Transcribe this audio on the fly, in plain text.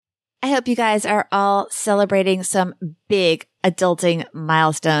hope you guys are all celebrating some big adulting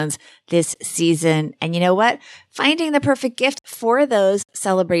milestones this season. And you know what? Finding the perfect gift for those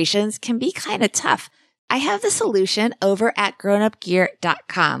celebrations can be kind of tough. I have the solution over at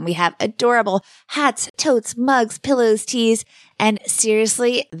grownupgear.com. We have adorable hats, totes, mugs, pillows, tees, and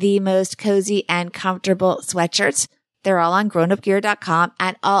seriously, the most cozy and comfortable sweatshirts. They're all on grownupgear.com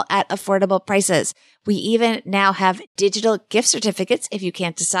and all at affordable prices. We even now have digital gift certificates if you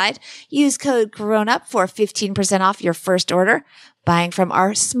can't decide. Use code GROWNUP for 15% off your first order. Buying from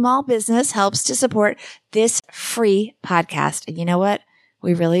our small business helps to support this free podcast. And you know what?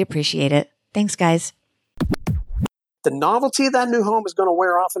 We really appreciate it. Thanks, guys. The novelty of that new home is going to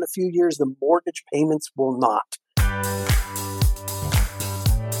wear off in a few years. The mortgage payments will not.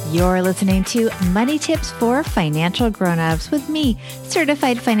 You're listening to Money Tips for Financial Grownups with me,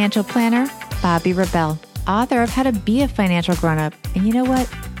 certified financial planner, Bobbi Rebell, author of How to Be a Financial Grownup. And you know what?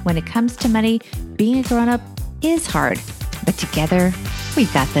 When it comes to money, being a grownup is hard, but together, we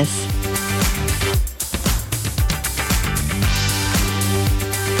got this.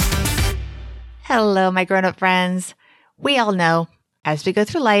 Hello, my grownup friends. We all know, as we go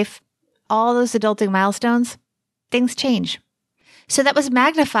through life, all those adulting milestones, things change. So that was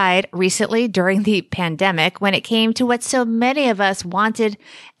magnified recently during the pandemic when it came to what so many of us wanted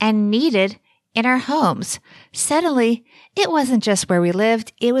and needed in our homes. Suddenly, it wasn't just where we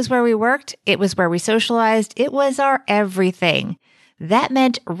lived. It was where we worked. It was where we socialized. It was our everything. That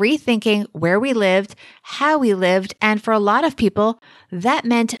meant rethinking where we lived, how we lived, and for a lot of people, that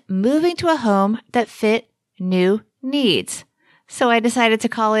meant moving to a home that fit new needs. So I decided to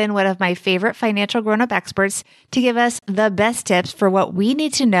call in one of my favorite financial grown-up experts to give us the best tips for what we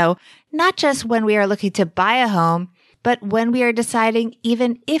need to know, not just when we are looking to buy a home, but when we are deciding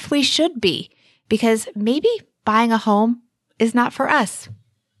even if we should be, because maybe buying a home is not for us.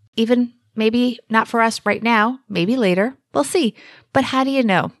 Even maybe not for us right now, maybe later, we'll see. But how do you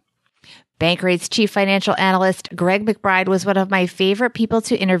know? Bankrate's chief financial analyst, Greg McBride, was one of my favorite people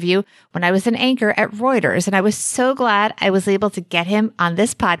to interview when I was an anchor at Reuters, and I was so glad I was able to get him on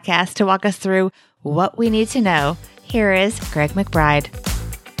this podcast to walk us through what we need to know. Here is Greg McBride.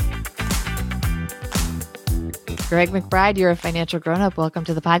 Greg McBride, you're a financial grown-up. Welcome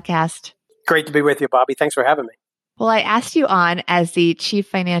to the podcast. Great to be with you, Bobbi. Thanks for having me. Well, I asked you on as the chief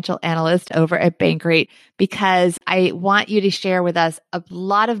financial analyst over at Bankrate because I want you to share with us a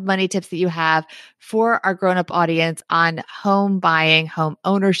lot of money tips that you have for our grown-up audience on home buying, home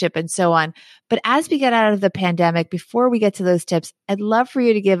ownership, and so on. But as we get out of the pandemic, before we get to those tips, I'd love for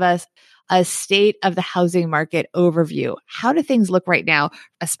you to give us a state of the housing market overview. How do things look right now,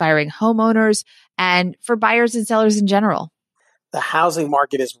 aspiring homeowners and for buyers and sellers in general? The housing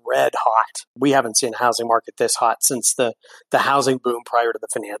market is red hot. We haven't seen a housing market this hot since the housing boom prior to the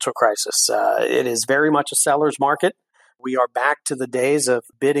financial crisis. It is very much a seller's market. We are back to the days of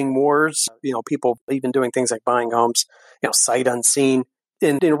bidding wars, people even doing things like buying homes, sight unseen.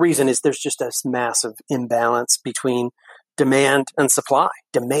 And the reason is there's just this massive imbalance between demand and supply.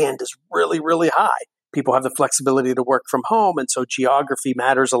 Demand is really, really high. People have the flexibility to work from home, and so geography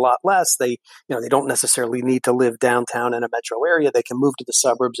matters a lot less. They don't necessarily need to live downtown in a metro area. They can move to the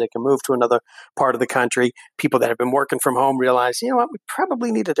suburbs. They can move to another part of the country. People that have been working from home realize, we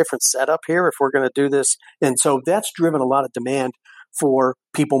probably need a different setup here if we're going to do this. And so that's driven a lot of demand for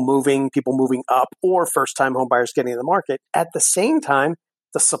people moving up, or first-time home buyers getting in the market. At the same time,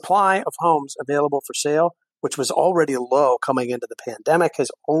 the supply of homes available for sale, which was already low coming into the pandemic, has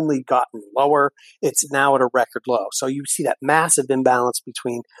only gotten lower. It's now at a record low. So you see that massive imbalance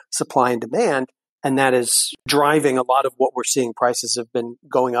between supply and demand, and that is driving a lot of what we're seeing. Prices have been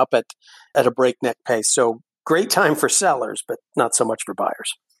going up at a breakneck pace. So great time for sellers, but not so much for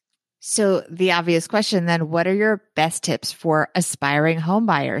buyers. So the obvious question then, what are your best tips for aspiring home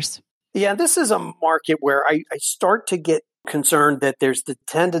buyers? Yeah, this is a market where I start to get concerned that there's the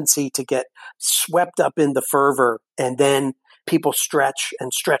tendency to get swept up in the fervor, and then people stretch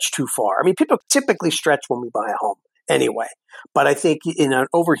too far. I mean, people typically stretch when we buy a home anyway. But I think in an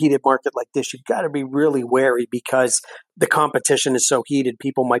overheated market like this, you've got to be really wary because the competition is so heated.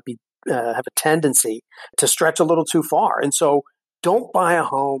 People might be have a tendency to stretch a little too far. And so don't buy a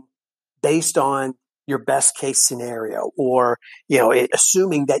home based on your best case scenario, or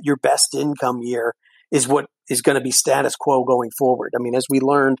assuming that your best income year is what is going to be status quo going forward. I mean, as we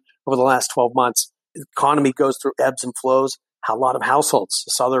learned over the last 12 months, the economy goes through ebbs and flows. A lot of households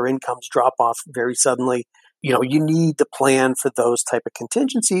saw their incomes drop off very suddenly. You need to plan for those type of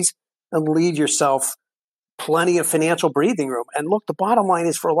contingencies and leave yourself plenty of financial breathing room. And look, the bottom line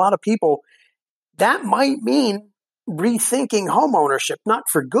is, for a lot of people, that might mean rethinking home ownership, not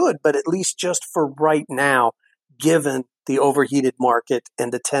for good, but at least just for right now, given the overheated market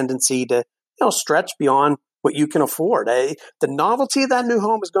and the tendency to stretch beyond what you can afford. The novelty of that new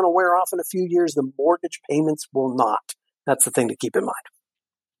home is going to wear off in a few years. The mortgage payments will not. That's the thing to keep in mind.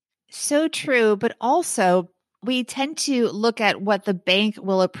 So true. But also, we tend to look at what the bank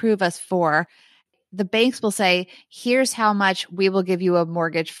will approve us for. The banks will say, here's how much we will give you a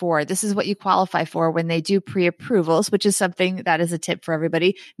mortgage for. This is what you qualify for when they do pre-approvals, which is something that is a tip for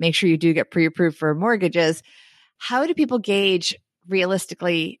everybody. Make sure you do get pre-approved for mortgages. How do people gauge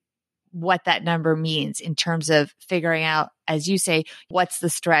realistically what that number means in terms of figuring out, as you say, what's the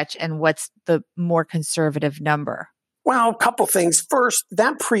stretch and what's the more conservative number? Well, a couple things. First,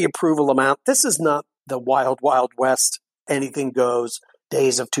 that pre-approval amount, this is not the wild, wild west, anything goes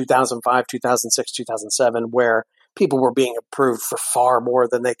days of 2005, 2006, 2007, where people were being approved for far more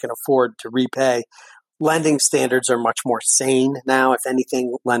than they can afford to repay. Lending standards are much more sane now. If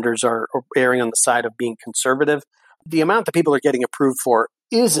anything, lenders are erring on the side of being conservative. The amount that people are getting approved for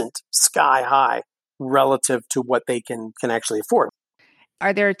isn't sky high relative to what they can actually afford.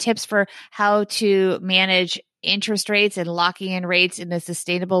 Are there tips for how to manage interest rates and locking in rates in a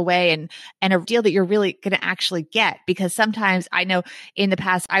sustainable way and a deal that you're really going to actually get? Because sometimes I know in the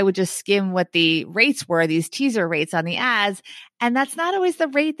past, I would just skim what the rates were, these teaser rates on the ads, and that's not always the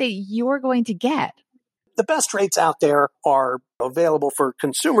rate that you're going to get. The best rates out there are available for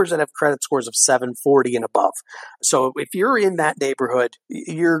consumers that have credit scores of 740 and above. So if you're in that neighborhood,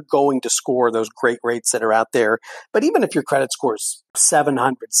 you're going to score those great rates that are out there. But even if your credit score is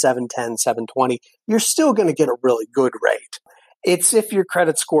 700, 710, 720, you're still going to get a really good rate. It's if your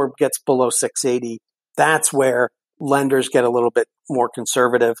credit score gets below 680, that's where lenders get a little bit more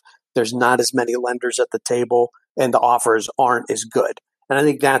conservative. There's not as many lenders at the table and the offers aren't as good. And I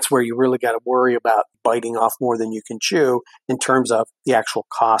think that's where you really got to worry about biting off more than you can chew in terms of the actual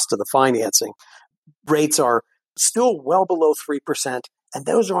cost of the financing. Rates are still well below 3%, and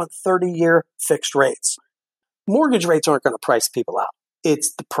those are on 30-year fixed rates. Mortgage rates aren't going to price people out.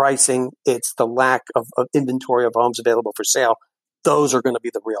 It's the pricing, it's the lack of inventory of homes available for sale. Those are going to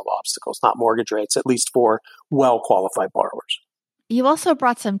be the real obstacles, not mortgage rates, at least for well-qualified borrowers. You also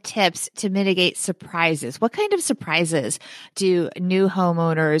brought some tips to mitigate surprises. What kind of surprises do new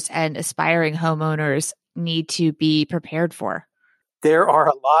homeowners and aspiring homeowners need to be prepared for? There are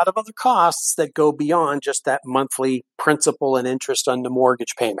a lot of other costs that go beyond just that monthly principal and interest on the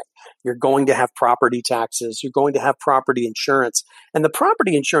mortgage payment. You're going to have property taxes. You're going to have property insurance. And the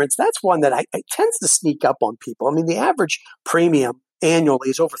property insurance, that's one that it tends to sneak up on people. I mean, the average premium annually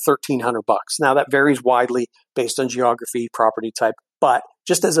is over $1,300. Now that varies widely based on geography, property type, but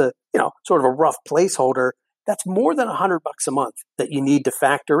just as a, sort of a rough placeholder, that's more than $100 a month that you need to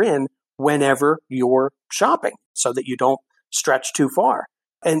factor in whenever you're shopping so that you don't stretch too far.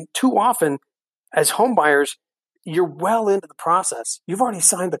 And too often as home buyers, you're well into the process. You've already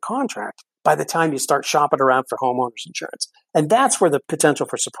signed the contract by the time you start shopping around for homeowners insurance. And that's where the potential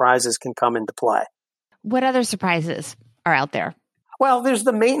for surprises can come into play. What other surprises are out there? Well, there's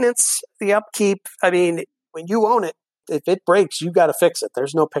the maintenance, the upkeep. I mean, when you own it, if it breaks, you got to fix it.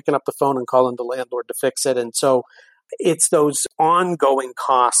 There's no picking up the phone and calling the landlord to fix it. And so it's those ongoing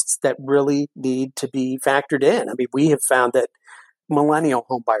costs that really need to be factored in. I mean, we have found that millennial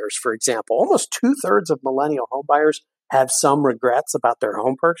home buyers, for example, almost 2/3 of millennial home buyers have some regrets about their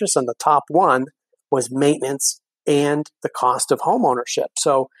home purchase. And the top one was maintenance and the cost of home ownership.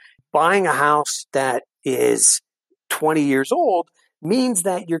 So buying a house that is 20 years old means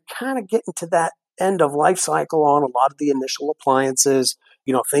that you're kind of getting to that end of life cycle on a lot of the initial appliances,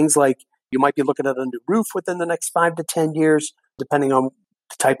 things like you might be looking at a new roof within the next 5 to 10 years, depending on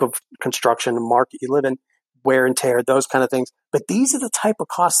the type of construction and market you live in, wear and tear, those kind of things. But these are the type of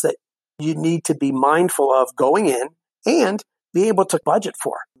costs that you need to be mindful of going in and be able to budget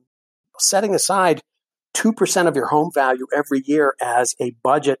for. Setting aside 2% of your home value every year as a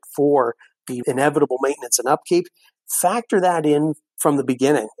budget for the inevitable maintenance and upkeep, factor that in from the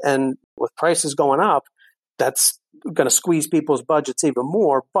beginning. And with prices going up, that's going to squeeze people's budgets even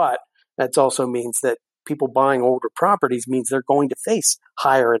more. But that also means that people buying older properties means they're going to face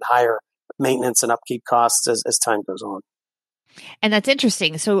higher and higher maintenance and upkeep costs as time goes on. And that's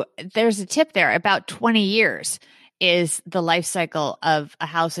interesting. So there's a tip there. About 20 years is the life cycle of a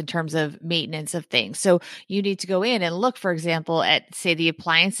house in terms of maintenance of things. So you need to go in and look, for example, at, say, the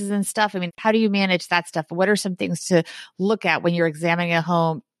appliances and stuff. I mean, how do you manage that stuff? What are some things to look at when you're examining a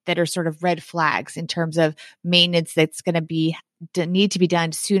home that are sort of red flags in terms of maintenance that's going to need to be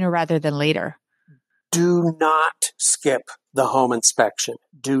done sooner rather than later? Do not skip the home inspection.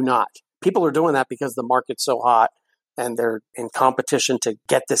 Do not. People are doing that because the market's so hot. and they're in competition to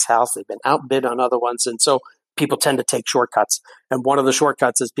get this house. They've been outbid on other ones. And so people tend to take shortcuts. And one of the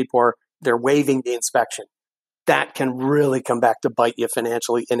shortcuts is they're waiving the inspection. That can really come back to bite you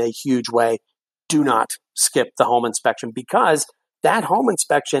financially in a huge way. Do not skip the home inspection, because that home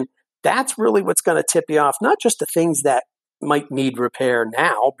inspection, that's really what's going to tip you off, not just the things that might need repair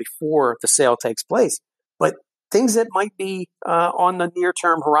now before the sale takes place, but things that might be on the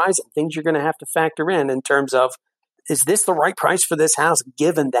near-term horizon, things you're going to have to factor in terms of, is this the right price for this house,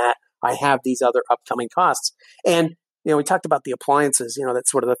 given that I have these other upcoming costs? And, we talked about the appliances,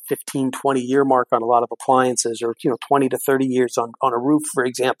 that's sort of the 15, 20-year mark on a lot of appliances, or, 20 to 30 years on a roof, for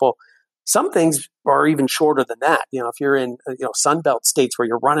example. Some things are even shorter than that. If you're in, Sunbelt states where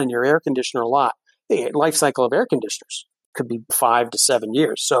you're running your air conditioner a lot, the life cycle of air conditioners could be 5 to 7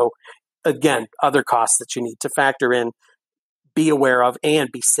 years. So again, other costs that you need to factor in, be aware of,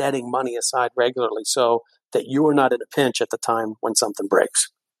 and be setting money aside regularly so that you are not in a pinch at the time when something breaks.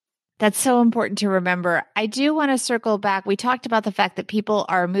 That's so important to remember. I do want to circle back. We talked about the fact that people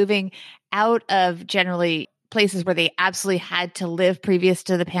are moving out of generally places where they absolutely had to live previous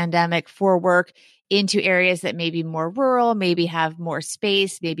to the pandemic for work into areas that may be more rural, maybe have more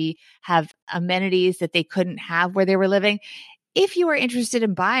space, maybe have amenities that they couldn't have where they were living. If you are interested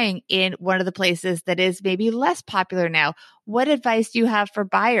in buying in one of the places that is maybe less popular now, what advice do you have for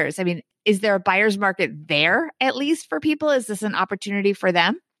buyers? I mean, is there a buyer's market there, at least for people? Is this an opportunity for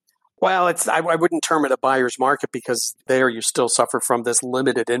them? Well, I wouldn't term it a buyer's market, because there you still suffer from this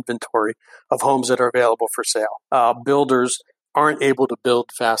limited inventory of homes that are available for sale. Builders aren't able to build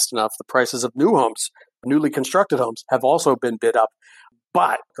fast enough. The prices of new homes, newly constructed homes, have also been bid up.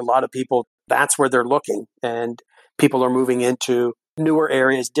 But a lot of people, that's where they're looking. And people are moving into newer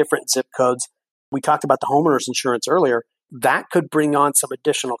areas, different zip codes. We talked about the homeowner's insurance earlier. That could bring on some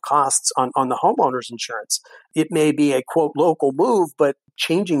additional costs on the homeowner's insurance. It may be a, quote, local move, but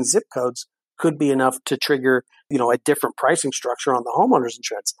changing zip codes could be enough to trigger, a different pricing structure on the homeowner's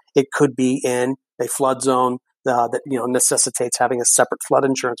insurance. It could be in a flood zone that, necessitates having a separate flood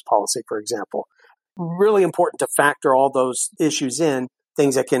insurance policy, for example. Really important to factor all those issues in,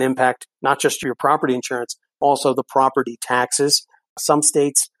 things that can impact not just your property insurance, also the property taxes. Some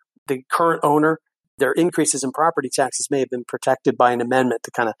states, the current owner, their increases in property taxes may have been protected by an amendment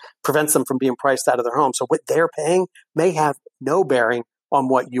that kind of prevents them from being priced out of their home. So what they're paying may have no bearing on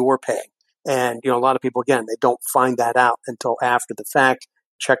what you're paying. And, a lot of people, again, they don't find that out until after the fact.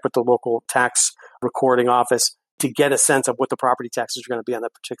 Check with the local tax recording office to get a sense of what the property taxes are going to be on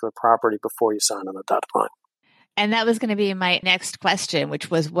that particular property before you sign on the dotted line. And that was going to be my next question,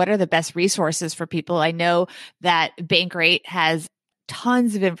 which was, what are the best resources for people? I know that Bankrate has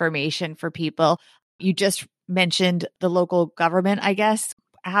tons of information for people. You just mentioned the local government, I guess.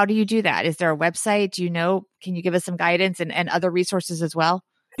 How do you do that? Is there a website? Can you give us some guidance and other resources as well?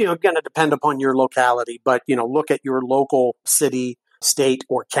 Going to depend upon your locality, but, look at your local city, state,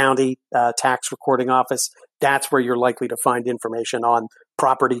 or county tax recording office. That's where you're likely to find information on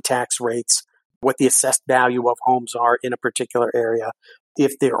property tax rates, what the assessed value of homes are in a particular area,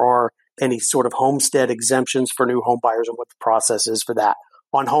 if there are any sort of homestead exemptions for new home buyers, and what the process is for that.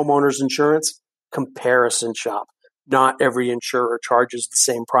 On homeowners insurance, comparison shop. Not every insurer charges the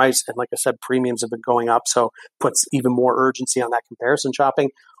same price. And like I said, premiums have been going up, so puts even more urgency on that comparison shopping.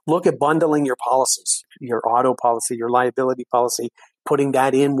 Look at bundling your policies, your auto policy, your liability policy, putting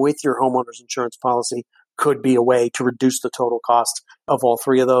that in with your homeowner's insurance policy could be a way to reduce the total cost of all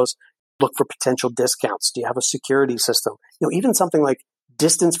three of those. Look for potential discounts. Do you have a security system? Even something like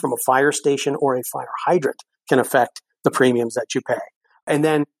distance from a fire station or a fire hydrant can affect the premiums that you pay. And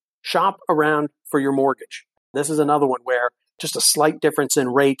then shop around for your mortgage. This is another one where just a slight difference in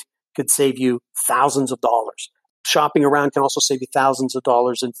rate could save you thousands of dollars. Shopping around can also save you thousands of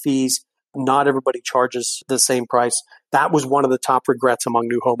dollars in fees. Not everybody charges the same price. That was one of the top regrets among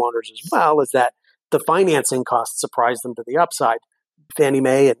new homeowners as well, is that the financing costs surprised them to the upside. Fannie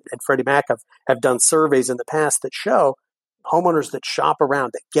Mae and Freddie Mac have done surveys in the past that show homeowners that shop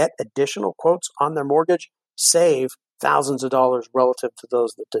around, that get additional quotes on their mortgage, save thousands of dollars relative to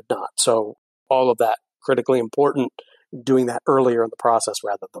those that did not. So all of that, critically important, doing that earlier in the process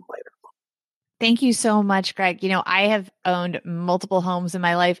rather than later. Thank you so much, Greg. I have owned multiple homes in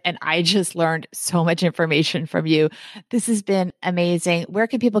my life, and I just learned so much information from you. This has been amazing. Where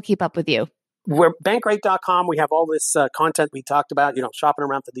can people keep up with you? We're bankrate.com. We have all this content we talked about, shopping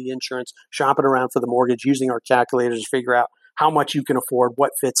around for the insurance, shopping around for the mortgage, using our calculators to figure out how much you can afford,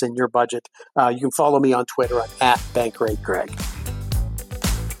 what fits in your budget. You can follow me on Twitter at BankrateGreg.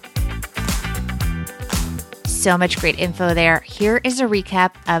 So much great info there. Here is a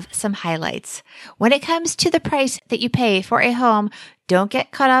recap of some highlights. When it comes to the price that you pay for a home, don't get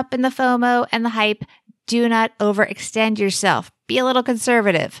caught up in the FOMO and the hype. Do not overextend yourself. Be a little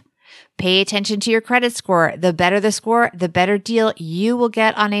conservative. Pay attention to your credit score. The better the score, the better deal you will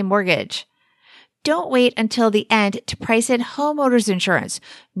get on a mortgage. Don't wait until the end to price in homeowners insurance.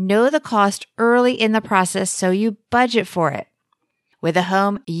 Know the cost early in the process so you budget for it. With a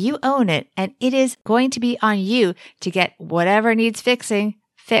home, you own it, and it is going to be on you to get whatever needs fixing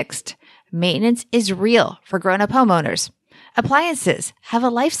fixed. Maintenance is real for grown-up homeowners. Appliances have a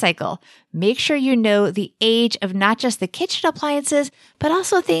life cycle. Make sure you know the age of not just the kitchen appliances, but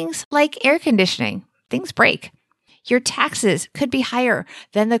also things like air conditioning. Things break. Your taxes could be higher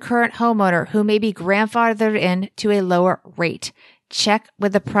than the current homeowner who may be grandfathered in to a lower rate. Check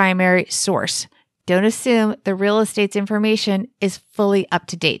with the primary source. Don't assume the real estate's information is fully up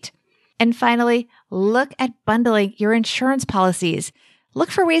to date. And finally, look at bundling your insurance policies.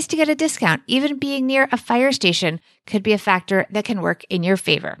 Look for ways to get a discount. Even being near a fire station could be a factor that can work in your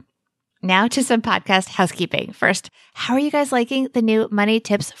favor. Now to some podcast housekeeping. First, how are you guys liking the new Money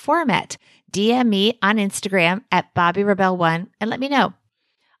Tips format? DM me on Instagram at BobbyRebel1 and let me know.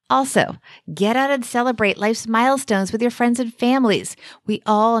 Also, get out and celebrate life's milestones with your friends and families. We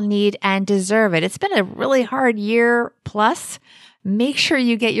all need and deserve it. It's been a really hard year plus. Make sure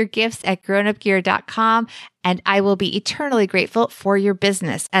you get your gifts at grownupgear.com, and I will be eternally grateful for your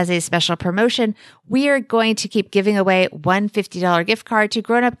business. As a special promotion, we are going to keep giving away one $50 gift card to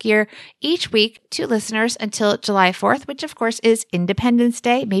Grown Up Gear each week to listeners until July 4th, which of course is Independence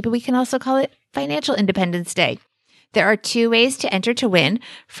Day. Maybe we can also call it Financial Independence Day. There are two ways to enter to win.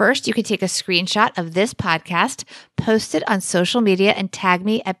 First, you can take a screenshot of this podcast, post it on social media, and tag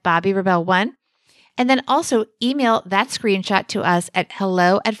me at BobbyRebel1. And then also email that screenshot to us at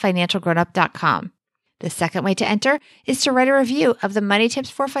hello@financialgrownup.com. The second way to enter is to write a review of the Money Tips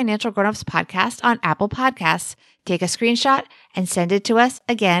for Financial Grownups podcast on Apple Podcasts. Take a screenshot and send it to us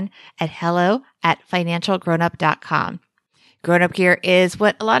again at hello@financialgrownup.com. Grown Up Gear is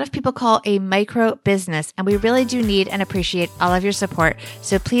what a lot of people call a micro business, and we really do need and appreciate all of your support.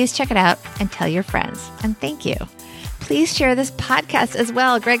 So please check it out and tell your friends. And thank you. Please share this podcast as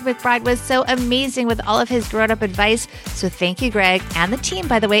well. Greg McBride was so amazing with all of his grown-up advice. So thank you, Greg, and the team,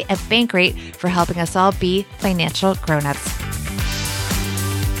 by the way, at Bankrate for helping us all be financial grown-ups.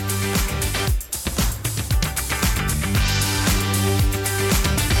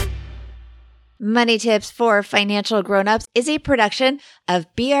 Money Tips for Financial Grownups is a production of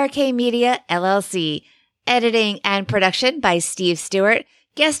BRK Media, LLC. Editing and production by Steve Stewart.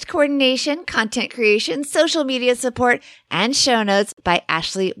 Guest coordination, content creation, social media support, and show notes by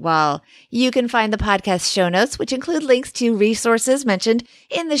Ashley Wall. You can find the podcast show notes, which include links to resources mentioned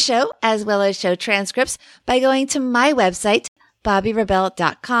in the show, as well as show transcripts, by going to my website,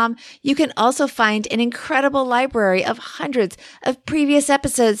 BobbyRebel.com. You can also find an incredible library of hundreds of previous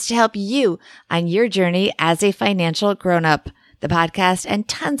episodes to help you on your journey as a financial grown-up. The podcast and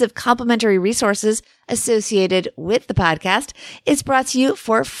tons of complimentary resources associated with the podcast is brought to you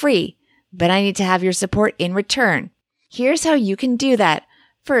for free, but I need to have your support in return. Here's how you can do that.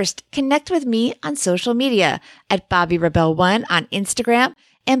 First, connect with me on social media at BobbyRebel1 on Instagram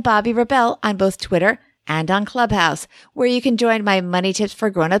and Bobby Rebel on both Twitter and on Clubhouse, where you can join my Money Tips for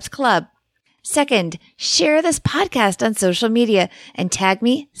Grownups Club. Second, share this podcast on social media and tag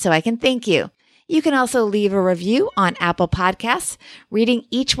me so I can thank you. You can also leave a review on Apple Podcasts. Reading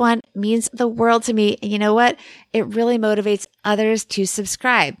each one means the world to me. And you know what? It really motivates others to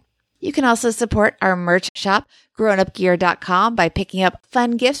subscribe. You can also support our merch shop, grownupgear.com, by picking up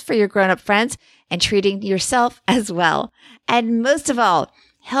fun gifts for your grown-up friends and treating yourself as well. And most of all,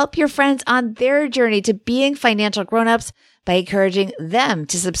 help your friends on their journey to being financial grown-ups by encouraging them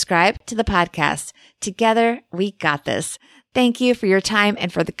to subscribe to the podcast. Together, we got this. Thank you for your time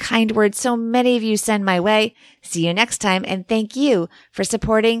and for the kind words so many of you send my way. See you next time, and thank you for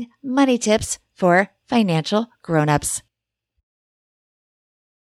supporting Money Tips for Financial Grownups.